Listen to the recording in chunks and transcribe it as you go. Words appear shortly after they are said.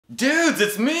Dudes,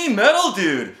 it's me, Metal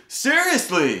Dude!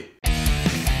 Seriously!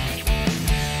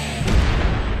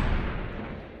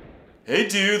 Hey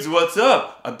dudes, what's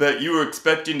up? I bet you were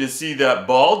expecting to see that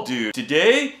Bald Dude.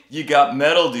 Today, you got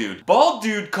Metal Dude. Bald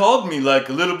Dude called me like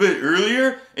a little bit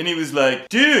earlier and he was like,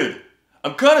 dude,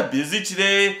 I'm kind of busy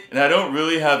today and I don't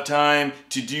really have time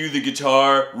to do the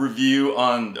guitar review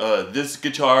on this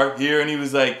guitar here. And he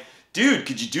was like, dude,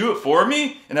 could you do it for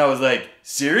me? And I was like,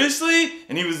 seriously?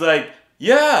 And he was like,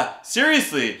 yeah,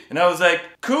 seriously. And I was like,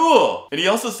 cool. And he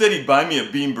also said he'd buy me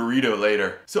a bean burrito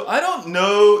later. So I don't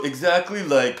know exactly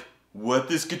like what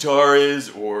this guitar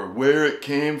is or where it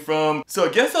came from. So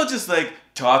I guess I'll just like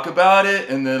talk about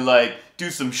it and then like do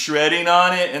some shredding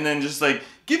on it and then just like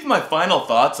give my final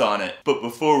thoughts on it. But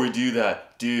before we do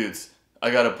that, dudes, I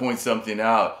gotta point something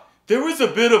out. There was a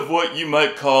bit of what you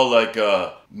might call like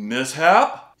a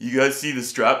mishap. You guys see the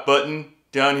strap button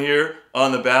down here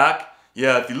on the back?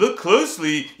 Yeah, if you look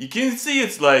closely, you can see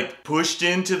it's like pushed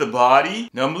into the body.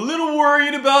 Now I'm a little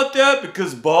worried about that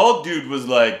because Bald Dude was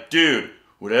like, dude,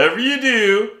 whatever you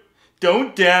do,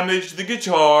 don't damage the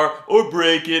guitar or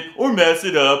break it or mess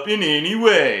it up in any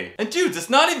way. And dudes, it's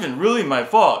not even really my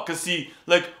fault. Cause see,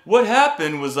 like what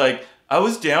happened was like, I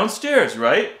was downstairs,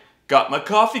 right? Got my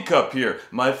coffee cup here,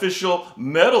 my official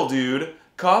Metal Dude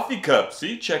coffee cup.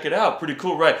 See, check it out, pretty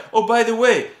cool, right? Oh, by the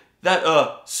way, that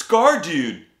Scar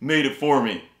Dude made it for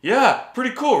me. Yeah,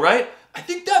 pretty cool, right? I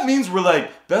think that means we're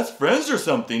like best friends or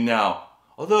something now.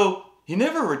 Although, he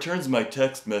never returns my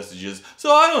text messages,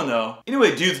 so I don't know.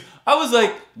 Anyway, dudes, I was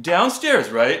like downstairs,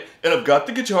 right? And I've got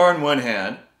the guitar in one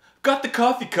hand, got the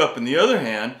coffee cup in the other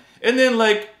hand, and then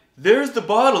like, there's the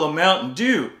bottle of Mountain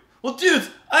Dew. Well, dudes,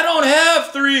 I don't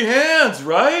have 3 hands,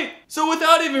 right? So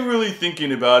without even really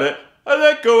thinking about it, I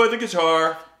let go of the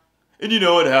guitar, and you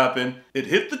know what happened. It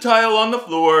hit the tile on the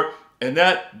floor, and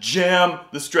that jammed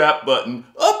the strap button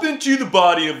up into the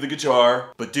body of the guitar.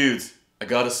 But dudes, I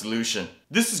got a solution.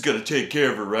 This is gonna take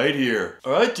care of it right here.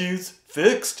 Alright dudes,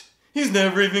 fixed. He's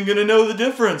never even gonna know the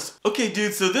difference. Okay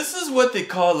dudes, so this is what they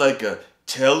call like a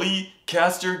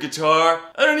Telecaster guitar.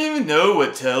 I don't even know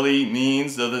what tele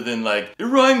means other than like, it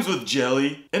rhymes with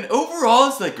jelly. And overall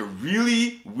it's like a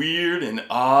really weird and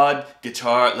odd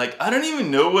guitar. Like I don't even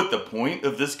know what the point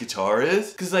of this guitar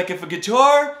is. Cause like if a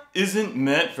guitar isn't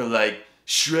meant for like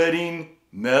shredding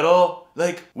metal,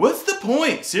 like what's the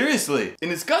point? Seriously.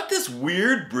 And it's got this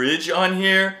weird bridge on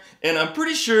here. And I'm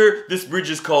pretty sure this bridge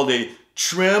is called a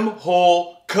trim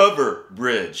hole cover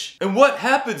bridge. And what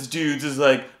happens dudes is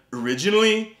like,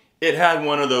 originally, it had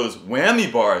one of those whammy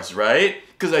bars, right?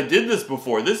 Because I did this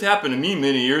before. This happened to me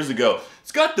many years ago.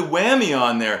 It's got the whammy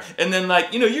on there. And then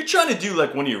like, you know, you're trying to do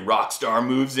like one of your rock star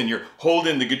moves and you're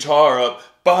holding the guitar up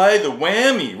by the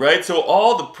whammy, right? So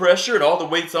all the pressure and all the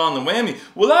weight's on the whammy.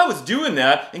 Well, I was doing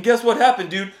that and guess what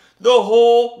happened, dude? The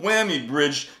whole whammy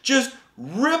bridge just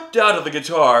ripped out of the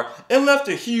guitar and left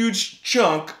a huge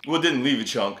chunk. Well, it didn't leave a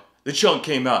chunk. The chunk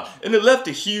came out and it left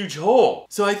a huge hole.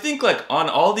 So I think like on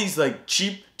all these like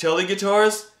cheap tele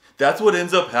guitars, that's what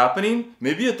ends up happening.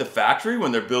 Maybe at the factory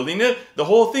when they're building it, the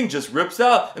whole thing just rips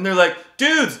out and they're like,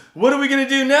 dudes, what are we gonna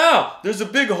do now? There's a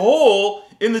big hole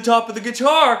in the top of the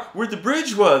guitar where the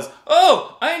bridge was.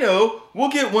 Oh, I know, we'll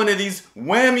get one of these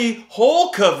whammy hole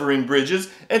covering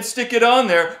bridges and stick it on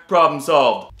there, problem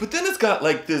solved. But then it's got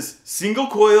like this single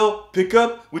coil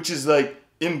pickup, which is like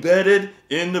embedded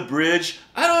in the bridge.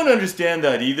 I don't understand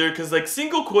that either because like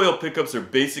single coil pickups are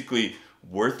basically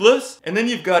worthless. And then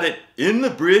you've got it in the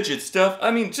bridge itself.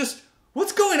 I mean, just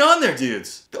what's going on there,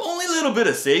 dudes? The only little bit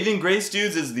of saving grace,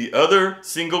 dudes, is the other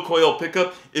single coil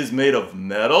pickup is made of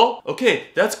metal. Okay,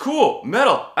 that's cool.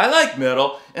 Metal. I like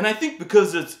metal. And I think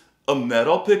because it's a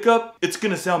metal pickup, it's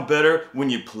gonna sound better when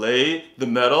you play the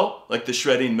metal, like the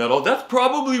shredding metal. That's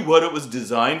probably what it was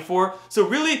designed for. So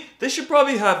really, they should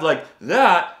probably have like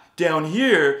that down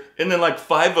here and then like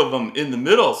 5 of them in the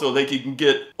middle so they can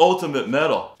get ultimate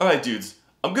metal. All right, dudes,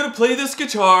 I'm gonna play this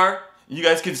guitar. You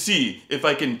guys can see if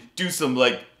I can do some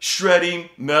like shredding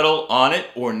metal on it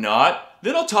or not.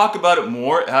 Then I'll talk about it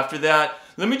more after that.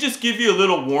 Let me just give you a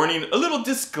little warning, a little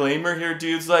disclaimer here,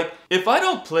 dudes. Like, if I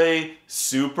don't play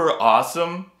super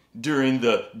awesome during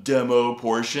the demo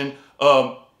portion,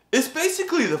 it's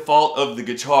basically the fault of the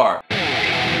guitar.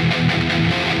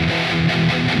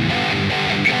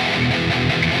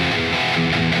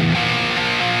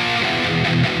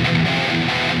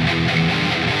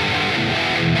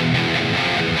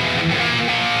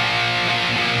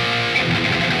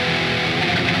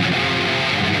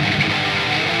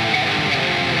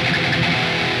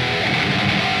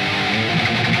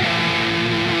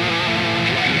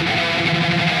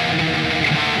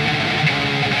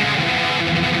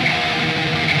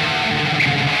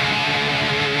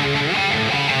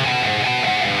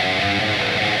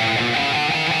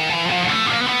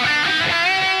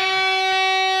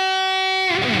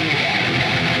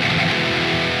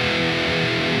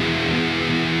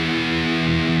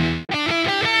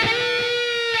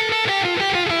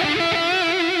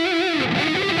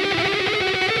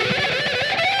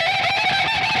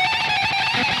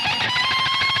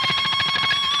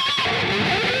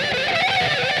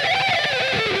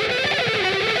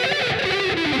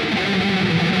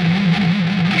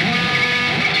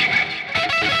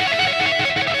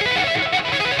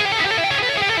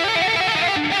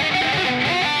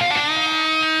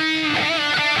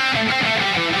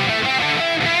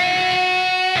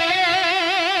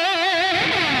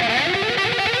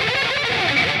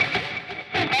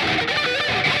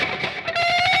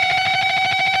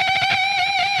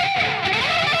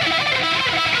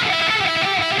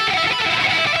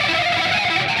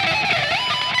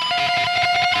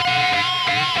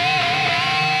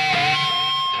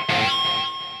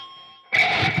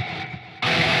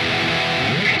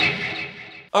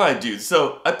 Alright dude,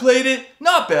 so I played it,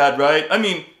 not bad, right? I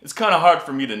mean, it's kind of hard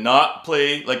for me to not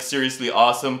play like seriously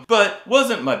awesome, but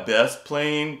wasn't my best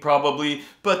playing probably,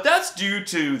 but that's due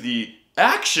to the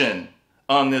action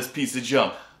on this piece of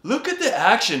junk. Look at the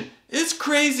action, it's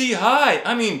crazy high.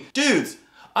 I mean, dudes,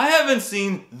 I haven't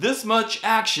seen this much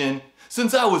action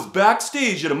since I was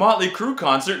backstage at a Motley Crue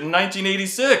concert in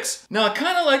 1986. Now I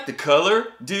kind of like the color,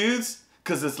 dudes,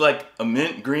 because it's like a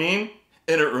mint green,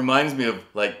 and it reminds me of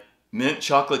like mint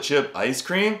chocolate chip ice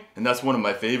cream, and that's one of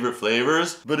my favorite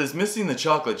flavors, but it's missing the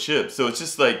chocolate chip, so it's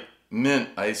just like mint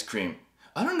ice cream.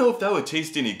 I don't know if that would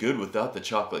taste any good without the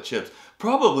chocolate chips.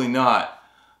 Probably not.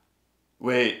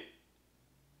 Wait.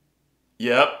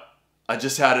 Yep, I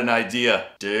just had an idea.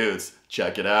 Dudes,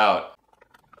 check it out.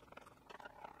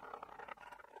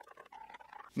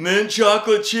 Mint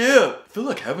chocolate chip. I feel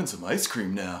like having some ice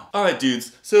cream now. Alright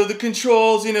dudes, so the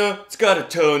controls, you know, it's got a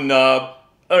tone knob.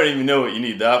 I don't even know what you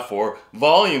need that for.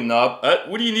 Volume knob,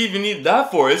 what do you even need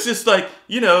that for? It's just like,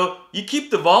 you know, you keep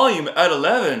the volume at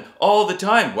 11 all the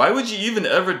time. Why would you even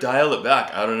ever dial it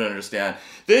back? I don't understand.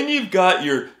 Then you've got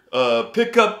your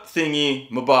pickup thingy,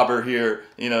 mabobber here,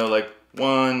 you know, like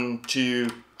 1, 2,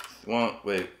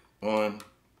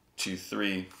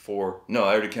 3, 4. No,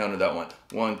 I already counted that one.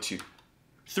 1, 2,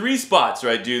 3 spots,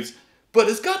 right dudes? But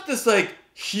it's got this like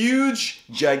huge,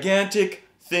 gigantic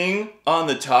thing on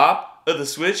the top of the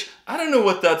switch. I don't know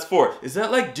what that's for. Is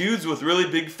that like dudes with really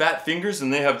big fat fingers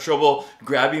and they have trouble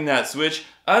grabbing that switch?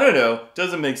 I don't know.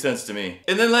 Doesn't make sense to me.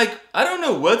 And then like, I don't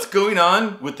know what's going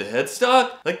on with the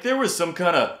headstock. Like there was some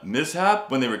kind of mishap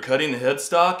when they were cutting the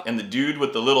headstock and the dude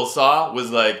with the little saw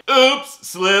was like, oops,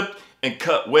 slipped and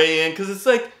cut way in, because it's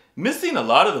like missing a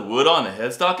lot of the wood on the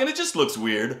headstock and it just looks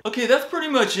weird. Okay, that's pretty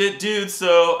much it, dude.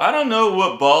 So I don't know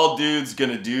what Bald Dude's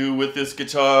gonna do with this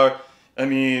guitar. I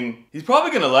mean, he's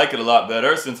probably gonna like it a lot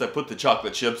better since I put the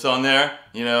chocolate chips on there,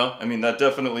 you know? I mean, that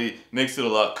definitely makes it a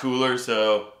lot cooler,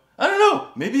 so I don't know,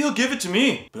 maybe he'll give it to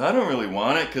me. But I don't really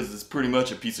want it because it's pretty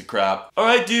much a piece of crap.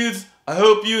 Alright dudes, I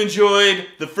hope you enjoyed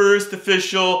the first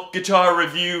official guitar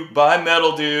review by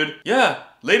Metal Dude. Yeah,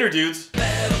 later dudes.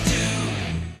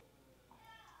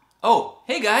 Oh,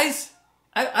 hey guys!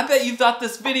 I bet you thought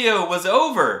this video was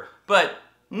over, but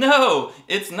no,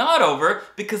 it's not over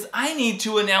because I need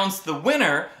to announce the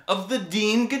winner of the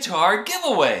Dean Guitar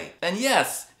giveaway. And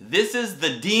yes, this is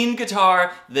the Dean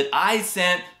guitar that I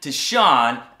sent to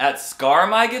Sean at Scar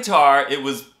My Guitar. It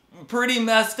was pretty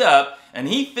messed up and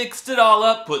he fixed it all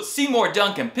up, put Seymour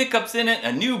Duncan pickups in it,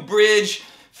 a new bridge,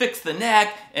 fixed the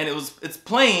neck, and it's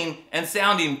playing and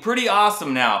sounding pretty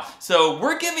awesome now. So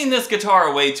we're giving this guitar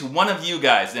away to one of you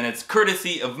guys, and it's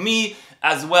courtesy of me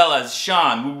as well as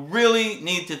Sean. We really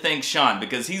need to thank Sean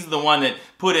because he's the one that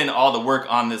put in all the work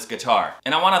on this guitar.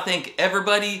 And I want to thank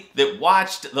everybody that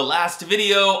watched the last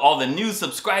video, all the new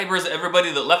subscribers,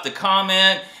 everybody that left a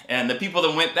comment, and the people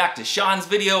that went back to Sean's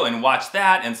video and watched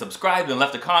that and subscribed and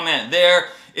left a comment there.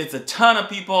 It's a ton of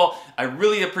people. I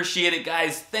really appreciate it,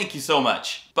 guys. Thank you so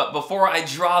much. But before I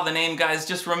draw the name, guys,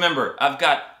 just remember, I've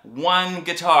got one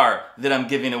guitar that I'm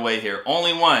giving away here.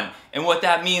 Only one. And what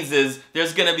that means is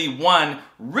there's gonna be one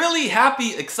really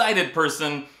happy, excited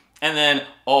person, and then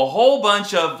a whole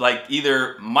bunch of like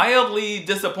either mildly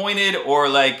disappointed or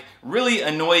like really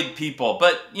annoyed people.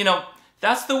 But, you know,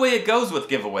 that's the way it goes with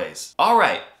giveaways. All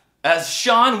right, as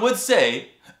Sean would say,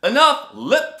 enough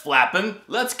lip flapping,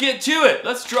 let's get to it.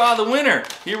 Let's draw the winner.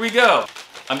 Here we go.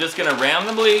 I'm just gonna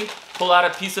randomly pull out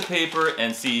a piece of paper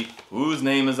and see whose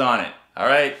name is on it. All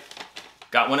right,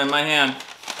 got one in my hand.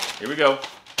 Here we go,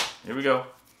 here we go.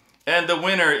 And the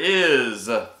winner is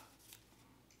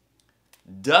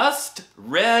Dust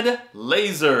Red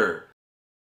Laser.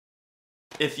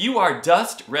 If you are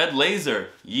Dust Red Laser,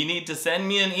 you need to send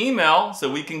me an email so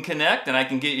we can connect and I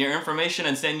can get your information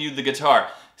and send you the guitar.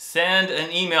 Send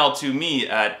an email to me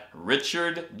at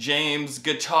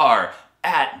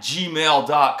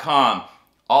richardjamesguitar@gmail.com.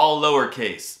 All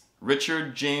lowercase.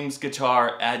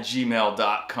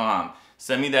 richardjamesguitar@gmail.com.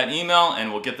 Send me that email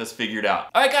and we'll get this figured out.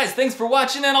 Alright guys, thanks for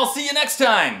watching and I'll see you next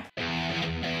time!